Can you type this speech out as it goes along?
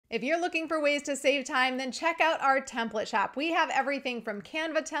If you're looking for ways to save time, then check out our template shop. We have everything from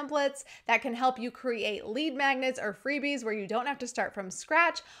Canva templates that can help you create lead magnets or freebies where you don't have to start from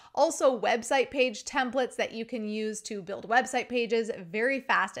scratch. Also, website page templates that you can use to build website pages very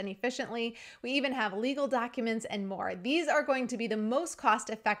fast and efficiently. We even have legal documents and more. These are going to be the most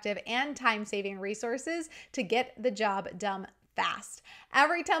cost-effective and time-saving resources to get the job done fast.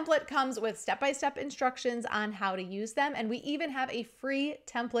 Every template comes with step-by-step instructions on how to use them, and we even have a free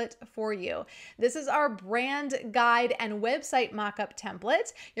template for you. This is our brand guide and website mockup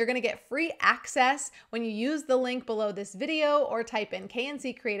template. You're going to get free access when you use the link below this video or type in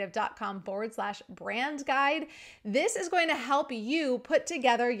knccreative.com/brand guide. This is going to help you put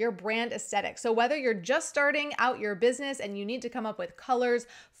together your brand aesthetic. So whether you're just starting out your business and you need to come up with colors,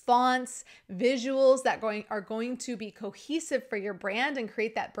 fonts, visuals that are going to be cohesive for your brand and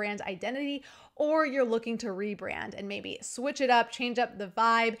create that brand identity, or you're looking to rebrand and maybe switch it up, change up the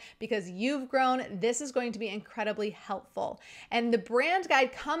vibe because you've grown, this is going to be incredibly helpful. And the brand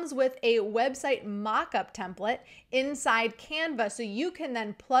guide comes with a website mockup template inside Canva, so you can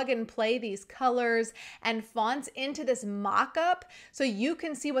then plug and play these colors and fonts into this mockup so you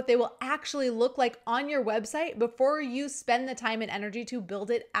can see what they will actually look like on your website before you spend the time and energy to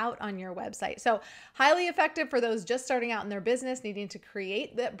build it out on your website. So highly effective for those just starting out in their business, needing to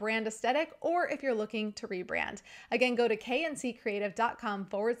create the brand aesthetic, or if you're looking to rebrand. Again, go to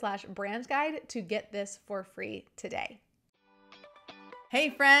knccreative.com/brand guide to get this for free today. Hey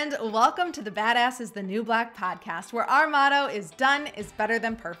friend, welcome to the Badass is the New Black podcast, where our motto is done is better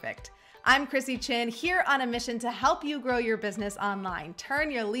than perfect. I'm Chrissy Chin, here on a mission to help you grow your business online, turn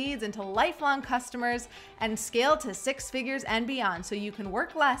your leads into lifelong customers, and scale to 6 figures and beyond so you can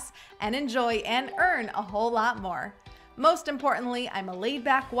work less and enjoy and earn a whole lot more. Most importantly, I'm a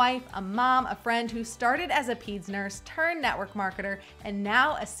laid-back wife, a mom, a friend who started as a peds nurse, turned network marketer, and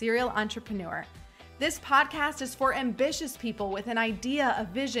now a serial entrepreneur. This podcast is for ambitious people with an idea, a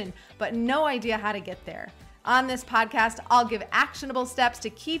vision, but no idea how to get there. On this podcast, I'll give actionable steps to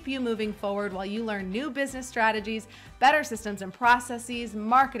keep you moving forward while you learn new business strategies, better systems and processes,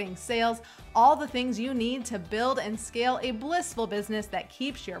 marketing, sales, all the things you need to build and scale a blissful business that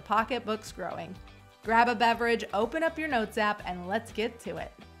keeps your pocketbooks growing. Grab a beverage, open up your notes app, and let's get to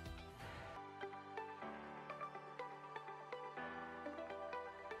it.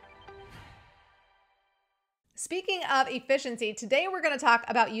 Speaking of efficiency, today we're going to talk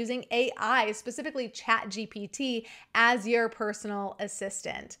about using AI, specifically ChatGPT, as your personal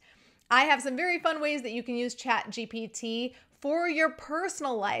assistant. I have some very fun ways that you can use ChatGPT for your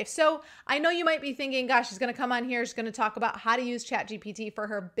personal life. So I know you might be thinking, gosh, she's going to come on here, she's going to talk about how to use ChatGPT for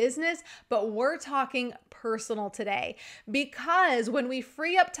her business, but we're talking personal today, because when we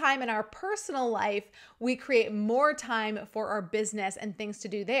free up time in our personal life, we create more time for our business and things to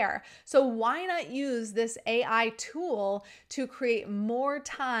do there. So why not use this AI tool to create more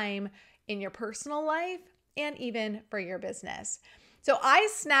time in your personal life and even for your business? So I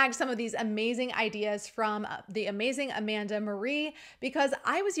snagged some of these amazing ideas from the amazing Amanda Marie, because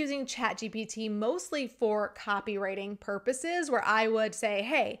I was using ChatGPT mostly for copywriting purposes, where I would say,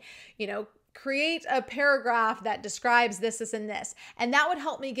 hey, create a paragraph that describes this, this, and this. And that would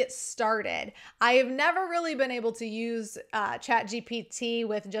help me get started. I have never really been able to use ChatGPT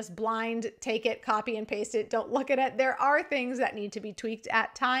with just blind, take it, copy and paste it, don't look at it. There are things that need to be tweaked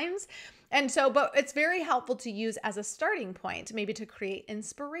at times. And so, but it's very helpful to use as a starting point, maybe to create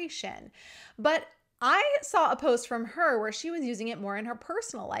inspiration. But I saw a post from her where she was using it more in her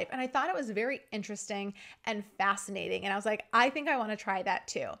personal life, and I thought it was very interesting and fascinating. And I was like, I think I want to try that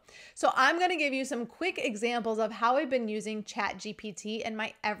too. So I'm going to give you some quick examples of how I've been using ChatGPT in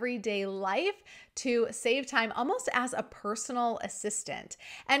my everyday life to save time, almost as a personal assistant.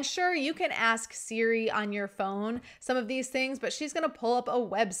 And sure, you can ask Siri on your phone some of these things, but she's going to pull up a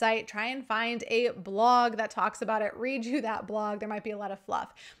website, try and find a blog that talks about it, read you that blog. There might be a lot of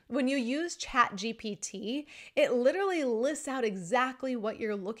fluff. When you use ChatGPT, it literally lists out exactly what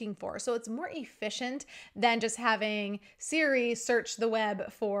you're looking for. So it's more efficient than just having Siri search the web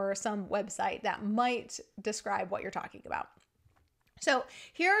for some website that might describe what you're talking about. So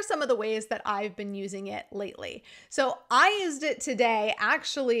here are some of the ways that I've been using it lately. So I used it today,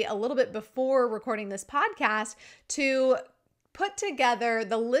 actually a little bit before recording this podcast, to put together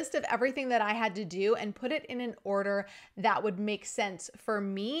the list of everything that I had to do and put it in an order that would make sense for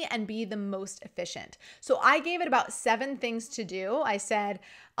me and be the most efficient. So I gave it about 7 things to do. I said,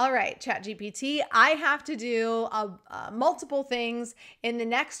 All right, ChatGPT, I have to do multiple things in the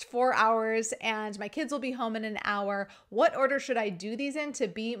next 4 hours, and my kids will be home in an hour. What order should I do these in to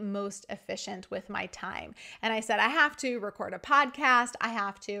be most efficient with my time? And I said, I have to record a podcast. I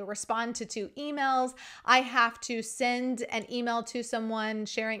have to respond to 2 emails. I have to send an email to someone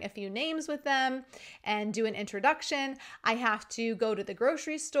sharing a few names with them and do an introduction. I have to go to the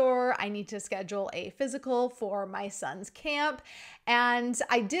grocery store. I need to schedule a physical for my son's camp. And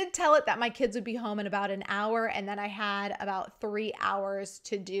I did tell it that my kids would be home in about an hour, and then I had about 3 hours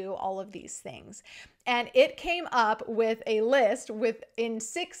to do all of these things. And it came up with a list within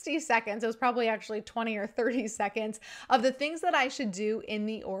 60 seconds. It was probably actually 20 or 30 seconds of the things that I should do in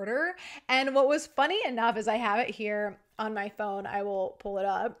the order. And what was funny enough is I have it here on my phone. I will pull it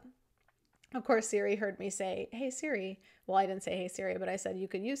up. Of course, Siri heard me say, "Hey Siri." Well, I didn't say, "Hey Siri," but I said you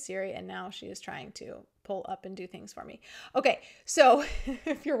could use Siri, and now she is trying to pull up and do things for me. Okay, so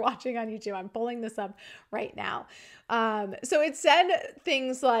if you're watching on YouTube, I'm pulling this up right now. So it said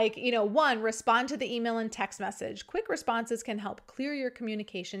things like, 1, respond to the email and text message. Quick responses can help clear your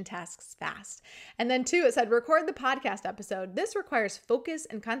communication tasks fast. And then 2, it said, record the podcast episode. This requires focus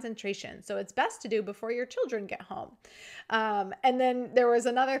and concentration, so it's best to do before your children get home. And then there was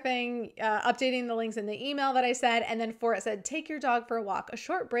another thing, updating the links in the email that I said. And then 4, it said, take your dog for a walk. A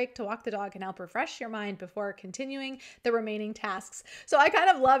short break to walk the dog can help refresh your mind before continuing the remaining tasks. So I kind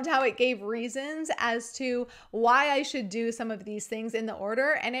of loved how it gave reasons as to why I should do some of these things in the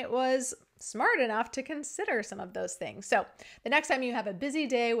order. And it was smart enough to consider some of those things. So the next time you have a busy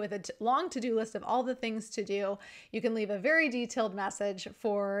day with a long to-do list of all the things to do, you can leave a very detailed message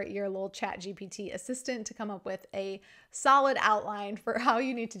for your little ChatGPT assistant to come up with a solid outline for how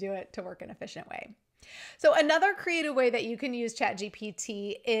you need to do it to work an efficient way. So another creative way that you can use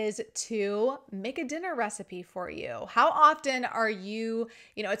ChatGPT is to make a dinner recipe for you. How often are you,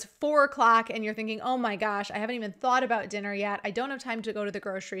 it's 4 o'clock and you're thinking, oh my gosh, I haven't even thought about dinner yet. I don't have time to go to the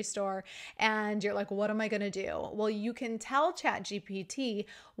grocery store. And you're like, what am I going to do? Well, you can tell ChatGPT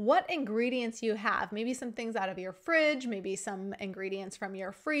what ingredients you have, maybe some things out of your fridge, maybe some ingredients from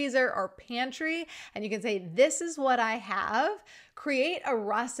your freezer or pantry. And you can say, this is what I have. Create a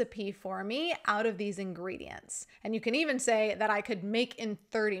recipe for me out of these ingredients. And you can even say that I could make in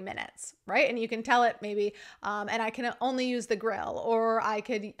 30 minutes, right? And you can tell it maybe, and I can only use the grill, or I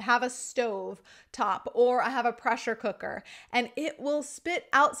could have a stove top, or I have a pressure cooker, and it will spit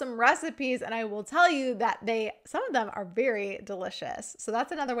out some recipes. And I will tell you that some of them are very delicious. So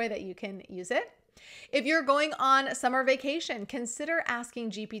that's another way that you can use it. If you're going on summer vacation, consider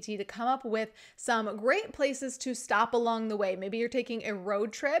asking GPT to come up with some great places to stop along the way. Maybe you're taking a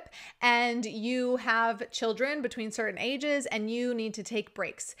road trip and you have children between certain ages and you need to take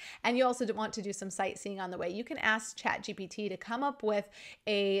breaks. And you also want to do some sightseeing on the way. You can ask ChatGPT to come up with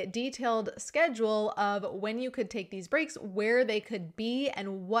a detailed schedule of when you could take these breaks, where they could be,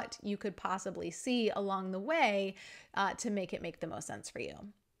 and what you could possibly see along the way to make it make the most sense for you.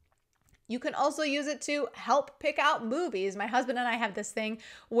 You can also use it to help pick out movies. My husband and I have this thing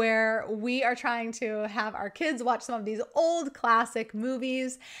where we are trying to have our kids watch some of these old classic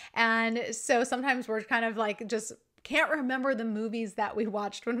movies. And so sometimes we're kind of like just can't remember the movies that we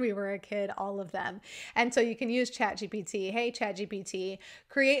watched when we were a kid, all of them. And so you can use ChatGPT. Hey, ChatGPT,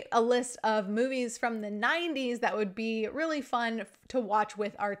 create a list of movies from the 90s that would be really fun to watch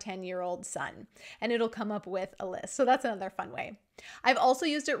with our 10-year-old son. And it'll come up with a list. So that's another fun way. I've also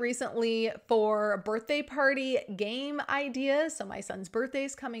used it recently for birthday party game ideas. So my son's birthday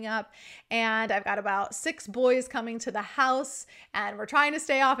is coming up and I've got about 6 boys coming to the house and we're trying to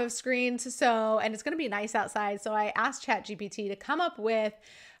stay off of screens. And it's going to be nice outside. So I asked ChatGPT to come up with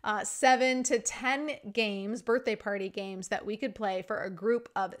 7 to 10 games, birthday party games that we could play for a group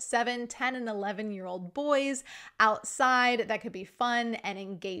of 7, 10, and 11-year-old boys outside that could be fun and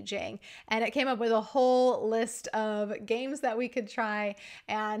engaging. And it came up with a whole list of games that we could try.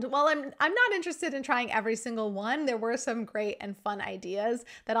 And while I'm not interested in trying every single one, there were some great and fun ideas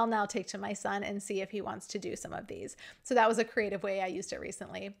that I'll now take to my son and see if he wants to do some of these. So that was a creative way I used it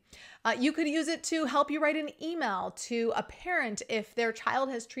recently. You could use it to help you write an email to a parent if their child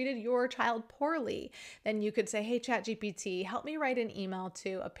has treated your child poorly. Then you could say, hey, ChatGPT, help me write an email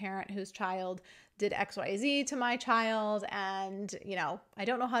to a parent whose child did XYZ to my child. And, I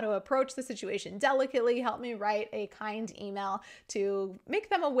don't know how to approach the situation delicately. Help me write a kind email to make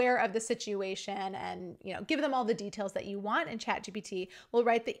them aware of the situation and, give them all the details that you want. And ChatGPT will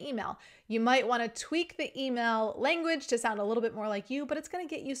write the email. You might want to tweak the email language to sound a little bit more like you, but it's going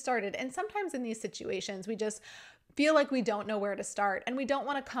to get you started. And sometimes in these situations, we just feel like we don't know where to start and we don't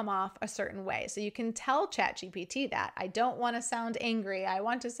want to come off a certain way. So you can tell ChatGPT that I don't want to sound angry. I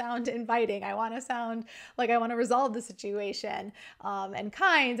want to sound inviting. I want to sound like I want to resolve the situation and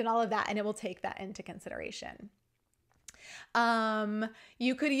kind and all of that. And it will take that into consideration.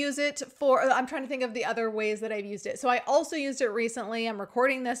 You could use it for, I'm trying to think of the other ways that I've used it. So I also used it recently. I'm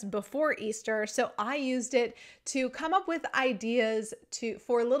recording this before Easter. So I used it to come up with ideas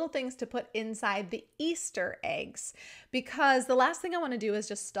for little things to put inside the Easter eggs, because the last thing I want to do is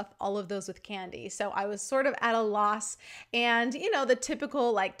just stuff all of those with candy. So I was sort of at a loss, and the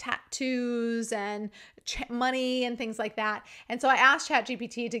typical like tattoos and money and things like that. And so I asked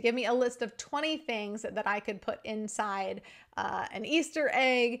ChatGPT to give me a list of 20 things that I could put inside an Easter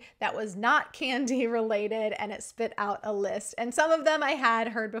egg that was not candy related, and it spit out a list. And some of them I had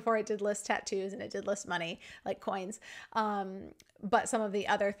heard before. It did list tattoos and it did list money, like coins. But some of the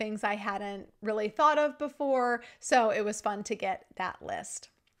other things I hadn't really thought of before. So it was fun to get that list.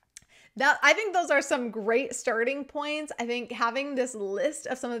 I think those are some great starting points. I think having this list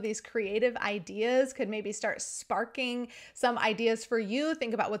of some of these creative ideas could maybe start sparking some ideas for you.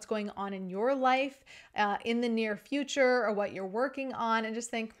 Think about what's going on in your life in the near future, or what you're working on, and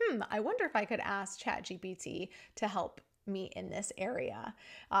just think, I wonder if I could ask ChatGPT to help me in this area,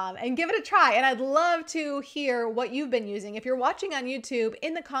 and give it a try. And I'd love to hear what you've been using. If you're watching on YouTube,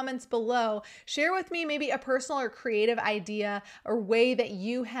 in the comments below, share with me maybe a personal or creative idea or way that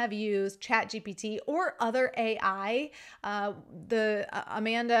you have used ChatGPT or other AI.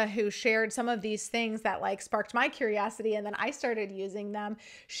 Amanda, who shared some of these things that like sparked my curiosity, and then I started using them.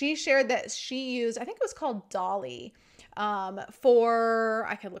 She shared that she used, I think it was called Dolly,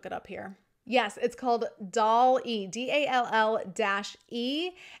 I could look it up here. Yes, it's called DALL-E, DALL-E.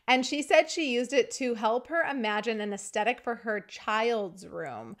 And she said she used it to help her imagine an aesthetic for her child's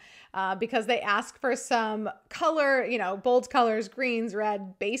room, because they ask for some color, bold colors, greens,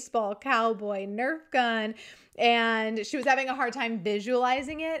 red, baseball, cowboy, Nerf gun. And she was having a hard time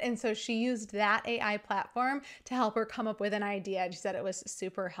visualizing it. And so she used that AI platform to help her come up with an idea. She said it was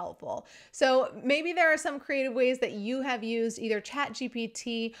super helpful. So maybe there are some creative ways that you have used either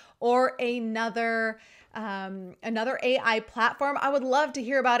ChatGPT or another AI platform. I would love to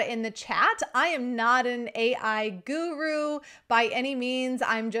hear about it in the chat. I am not an AI guru by any means.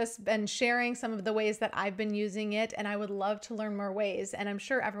 I'm just been sharing some of the ways that I've been using it, and I would love to learn more ways. And I'm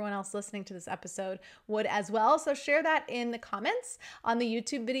sure everyone else listening to this episode would as well. So share that in the comments on the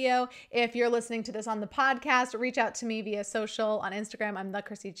YouTube video. If you're listening to this on the podcast, reach out to me via social on Instagram. I'm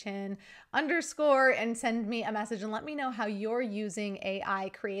 _, and send me a message and let me know how you're using AI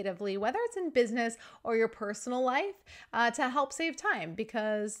creatively, whether it's in business or your personal life, to help save time,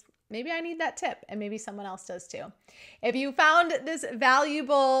 because maybe I need that tip and maybe someone else does too. If you found this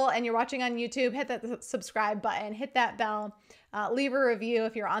valuable and you're watching on YouTube, hit that subscribe button, hit that bell, leave a review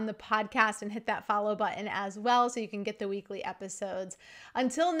if you're on the podcast, and hit that follow button as well so you can get the weekly episodes.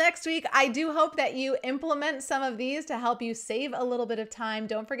 Until next week, I do hope that you implement some of these to help you save a little bit of time.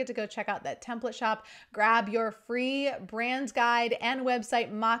 Don't forget to go check out that template shop, grab your free brand guide and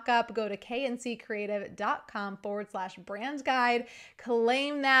website mockup. Go to kncreative.com/brand guide,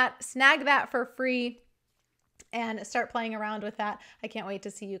 claim that, snag that for free, and start playing around with that. I can't wait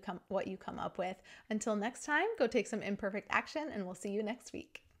to see what you come up with. Until next time, go take some imperfect action, and we'll see you next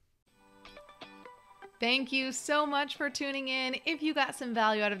week. Thank you so much for tuning in. If you got some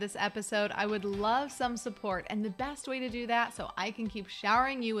value out of this episode, I would love some support. And the best way to do that, so I can keep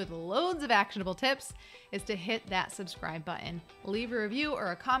showering you with loads of actionable tips, is to hit that subscribe button. Leave a review or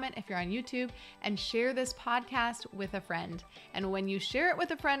a comment if you're on YouTube, and share this podcast with a friend. And when you share it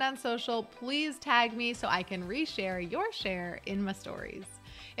with a friend on social, please tag me so I can reshare your share in my stories.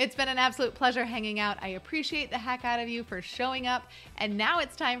 It's been an absolute pleasure hanging out. I appreciate the heck out of you for showing up. And now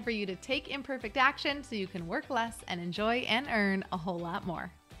it's time for you to take imperfect action so you can work less and enjoy and earn a whole lot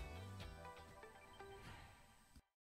more.